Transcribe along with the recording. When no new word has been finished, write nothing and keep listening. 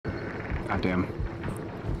God damn.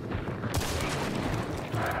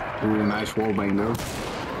 Ooh, nice wallbang though.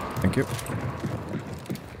 Thank you.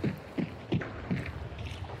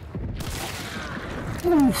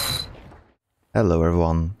 Oof. Hello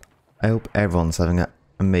everyone. I hope everyone's having an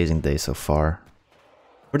amazing day so far.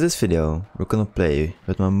 For this video, we're gonna play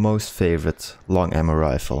with my most favorite long ammo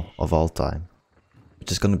rifle of all time,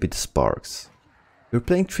 which is gonna be the Sparks. We're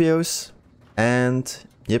playing trios, and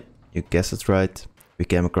yep, you guessed it right, we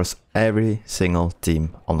came across every single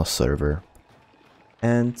team on the server.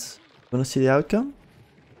 And wanna see the outcome?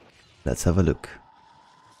 Let's have a look.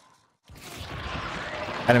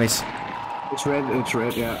 Enemies. It's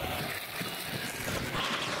red, yeah.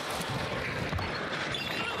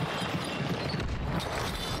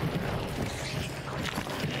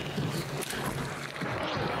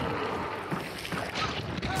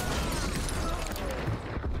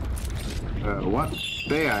 What?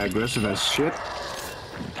 They are aggressive as shit.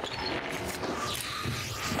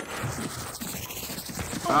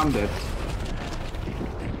 I'm dead.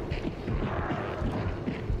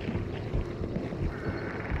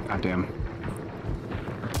 God damn.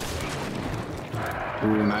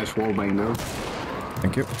 Ooh, nice wallbang though.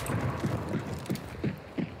 Thank you.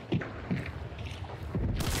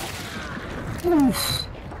 Oof.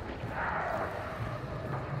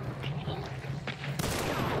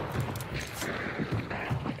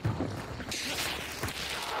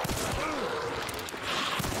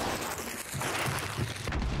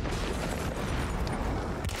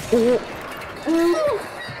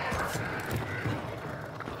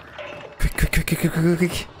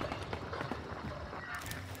 Quick.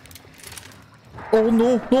 Oh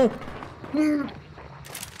no, no!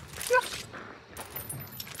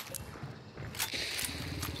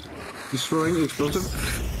 Destroying explosive.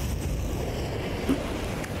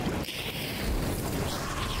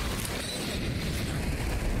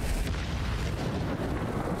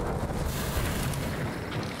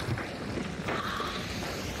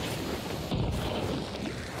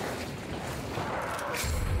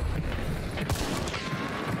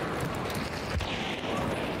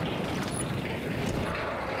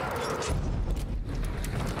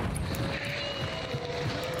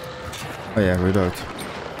 Oh yeah, reload.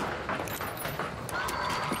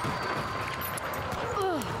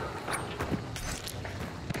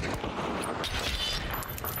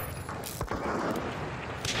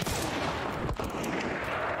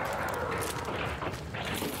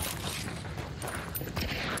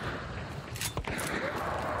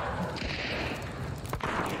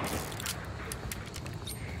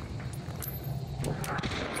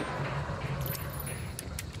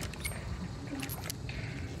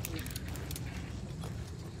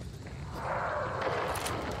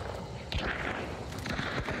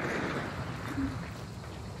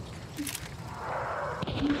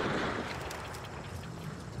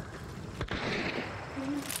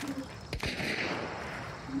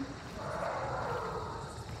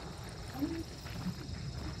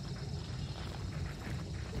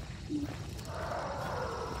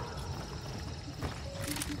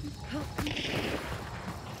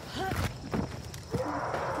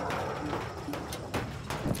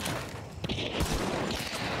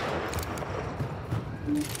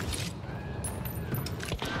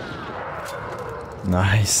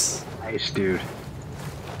 Nice. Nice, dude.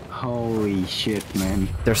 Holy shit, man.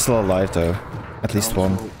 They're still alive though. At least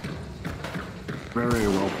one. Very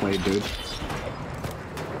well played, dude.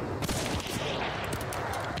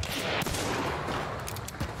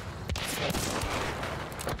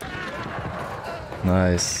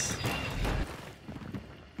 Nice.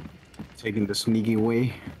 Taking the sneaky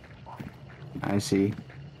way. I see.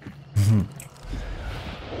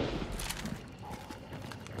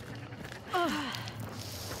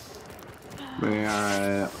 We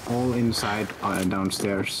are all inside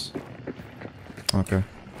downstairs. Okay.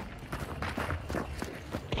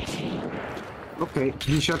 Okay,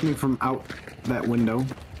 he shot me from out that window.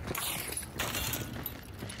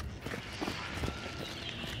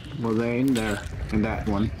 Well, they're in there, in that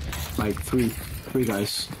one. Like three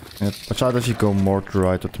guys. Yep. Watch out if you go more to the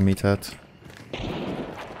right of the meathead.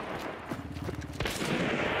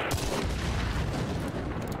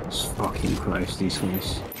 Fucking Christ, these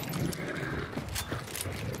guys.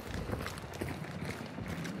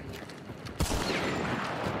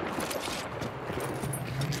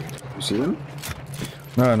 You see them?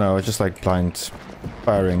 No, it's just like blind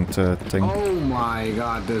firing to thing. Oh my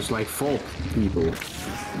god, there's like 4 people.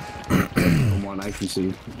 From what I can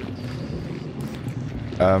see.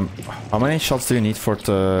 How many shots do you need for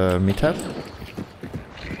the meathead?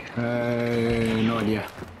 No idea.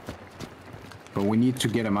 But we need to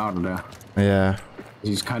get him out of there. Yeah.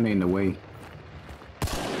 He's kind of in the way.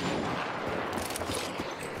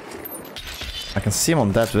 I can see him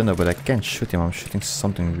on that window, but I can't shoot him. I'm shooting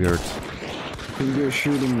something weird. I think you're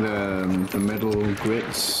shooting the metal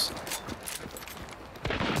grids.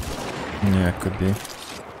 Yeah, could be.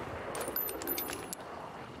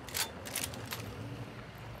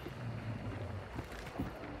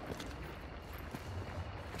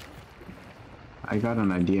 I got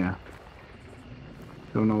an idea.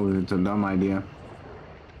 Don't know if it's a dumb idea.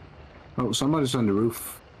 Oh, somebody's on the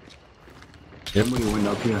roof. Yep. Somebody went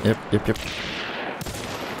up here. Yep.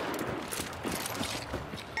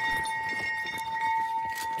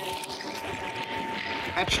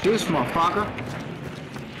 Catch this, motherfucker.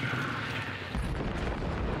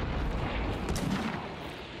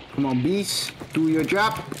 Come on, beast. Do your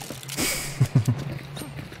job.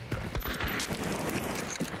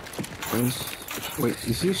 Wait,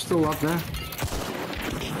 is he still up there?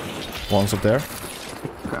 One's up there.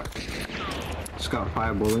 Okay. It's got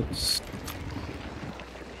 5 bullets.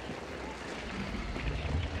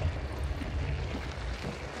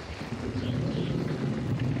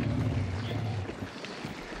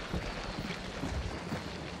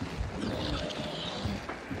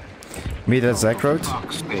 Meet at Zack Road.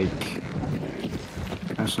 Fuck's sake.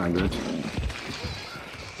 That's not good.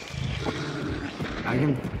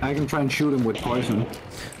 I can try and shoot him with poison.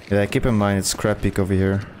 Yeah, keep in mind it's crab peak over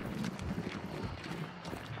here.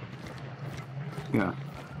 Yeah.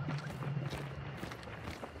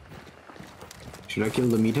 Should I kill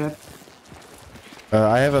the meathead?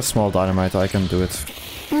 I have a small dynamite, I can do it.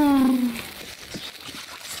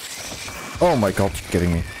 Oh my god, you're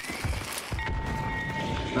kidding me.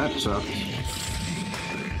 That sucks.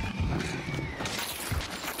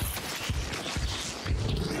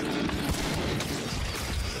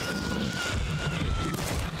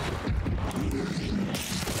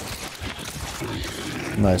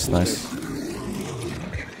 Nice.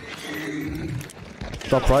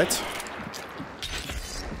 Top right.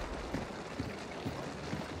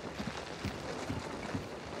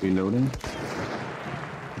 Reloading.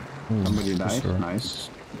 Ooh, Somebody died. sure. Nice.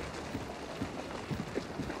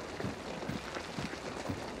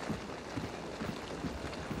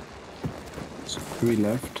 So 3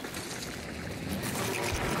 left.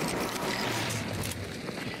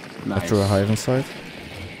 I Nice. threw a hive inside.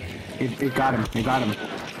 It got him. It got him.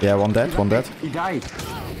 Yeah, one dead. He died.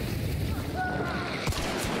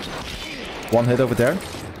 One hit over there.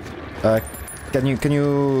 Can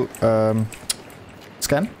you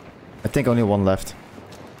scan? I think only one left.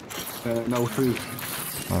 No, 3.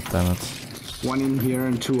 Oh damn it. 1 in here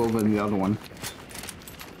and 2 over in the other one.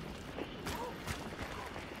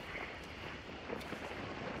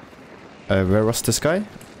 Where was this guy?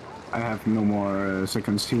 I have no more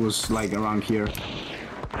seconds. He was like around here.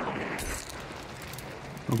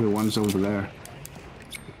 Okay, one's over there.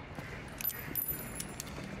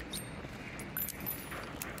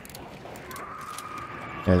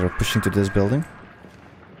 Yeah, they're pushing to this building.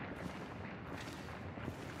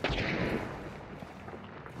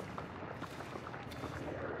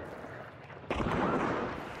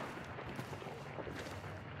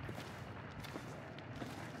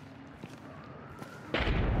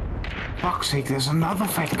 Fuck's sake, there's another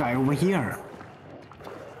fat guy over here.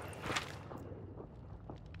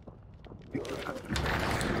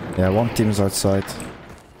 Yeah, one team is outside.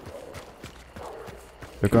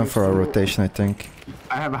 We're going for a rotation, I think.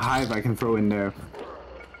 I have a hive I can throw in there.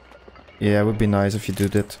 Yeah, it would be nice if you do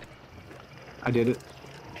that. I did it.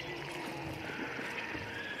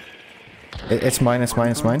 It's mine.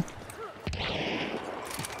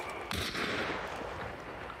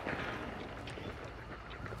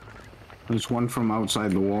 There's one from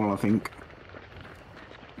outside the wall, I think.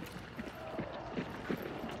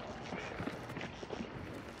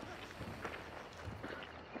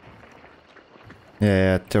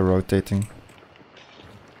 Yeah, they're rotating.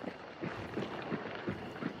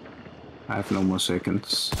 I have no more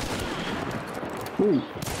seconds. Ooh.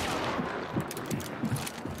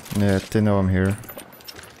 Yeah, they know I'm here.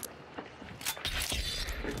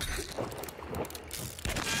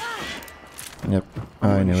 Yep,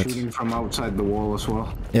 I knew it. Shooting from outside the wall as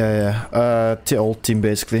well. Yeah. The old team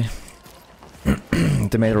basically.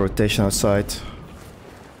 They made a rotation outside.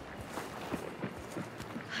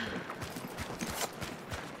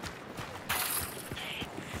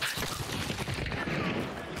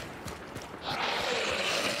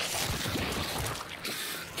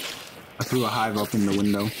 I threw a hive up in the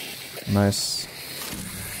window. Nice.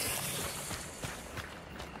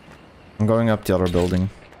 I'm going up the other building.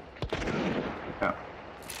 Yeah.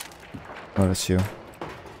 Oh, that's you.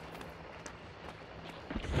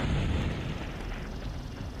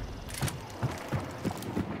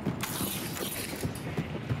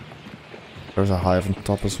 There's a hive on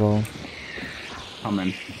top as well. Come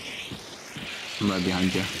in. I'm right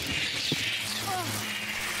behind you.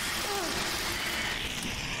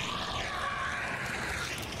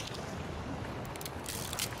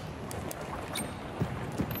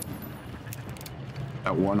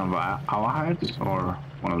 At one of our hides or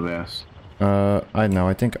one of theirs? I know,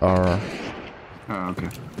 I think our... Oh, okay.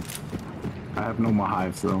 I have no more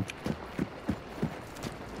hives though.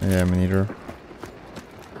 Yeah, me neither.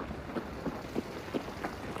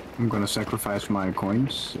 I'm gonna sacrifice my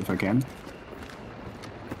coins if I can.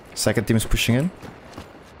 Second team is pushing in.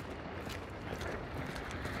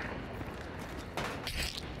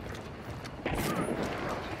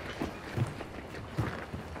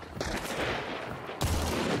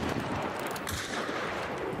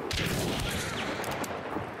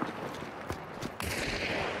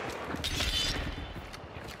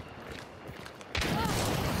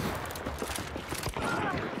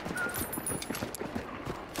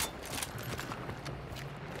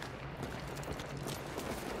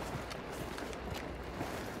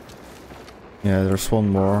 Yeah, there's one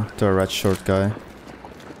more, the red shirt guy.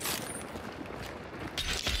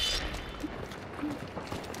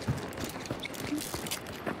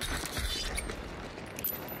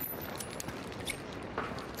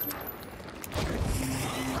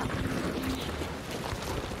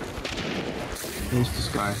 Who's this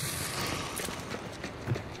guy?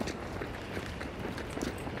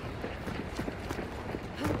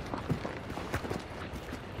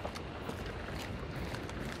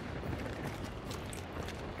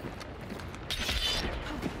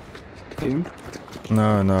 Him?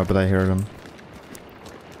 No, but I hear them.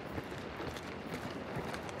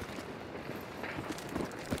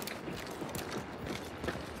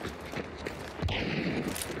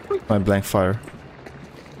 My blank fire.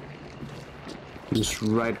 Just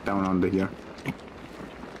right down under here.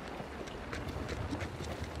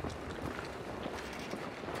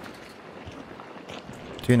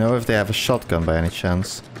 Do you know if they have a shotgun by any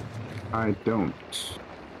chance? I don't.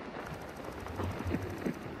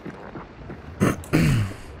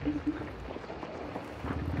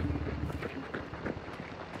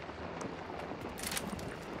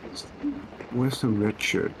 Where's the red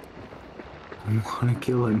shirt? I wanna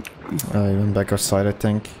kill him. He went back outside, I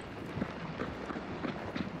think.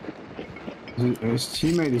 His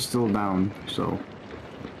teammate is still down, so...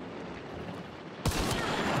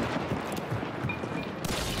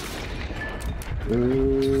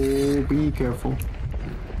 Oh, be careful.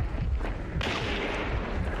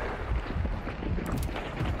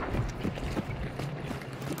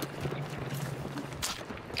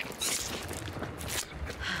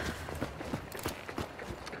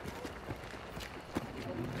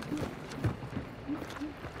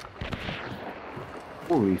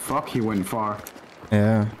 Holy fuck, he went far.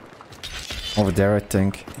 Yeah. Over there, I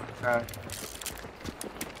think.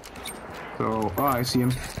 So, oh, I see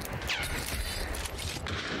him.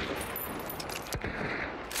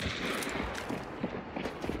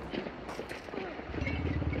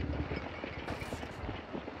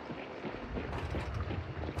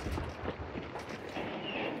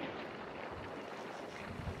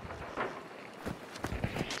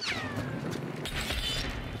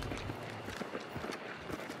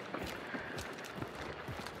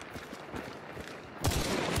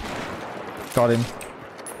 Got him.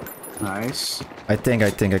 Nice. I think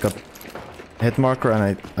I got hit marker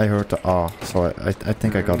and I heard the so I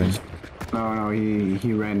think I got him. No,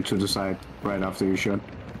 he ran to the side right after you shot.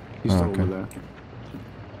 He's still over there.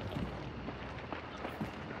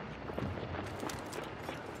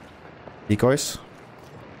 Decoys?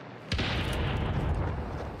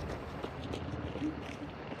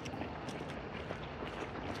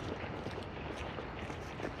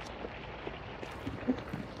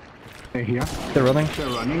 They're here. They're running. They're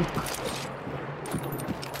running.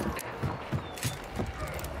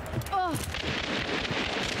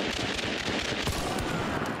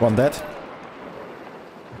 One dead.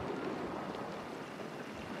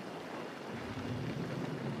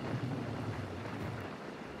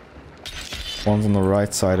 One's on the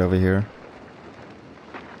right side over here.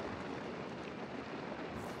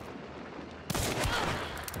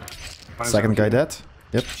 Second guy dead.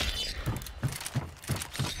 Yep.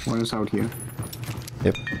 One is out here.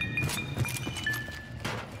 Yep.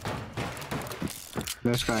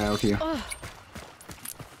 This guy out here.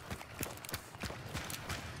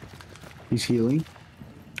 He's healing.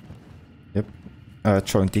 Yep.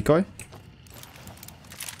 Throwing decoy.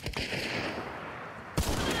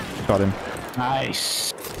 Got him.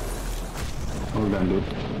 Nice. Well done,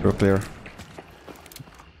 dude. We're clear.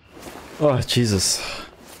 Oh, Jesus.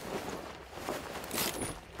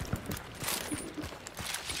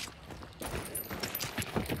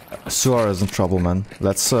 Suhar is in trouble, man.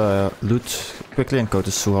 Let's loot quickly and go to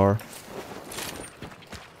Suhar.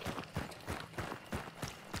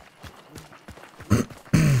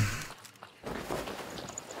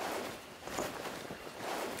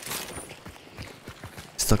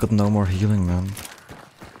 Still got no more healing, man.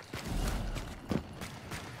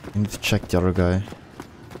 I need to check the other guy.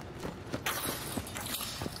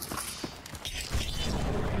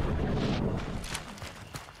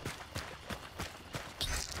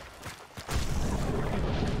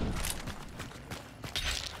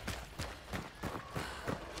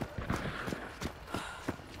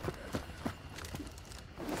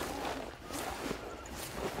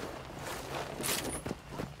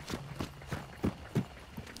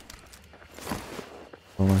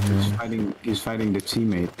 He's fighting the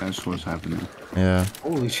teammate. That's what's happening. Yeah.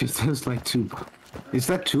 Holy shit! There's like two. Is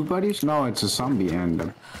that two buddies? No, it's a zombie and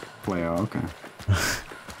a player. Okay.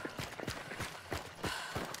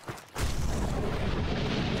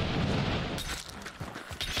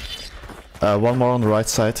 One more on the right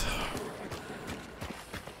side.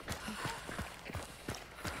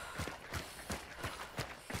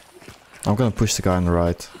 I'm gonna push the guy on the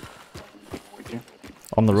right. Okay.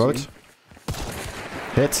 On the road.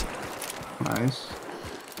 Hit. Nice.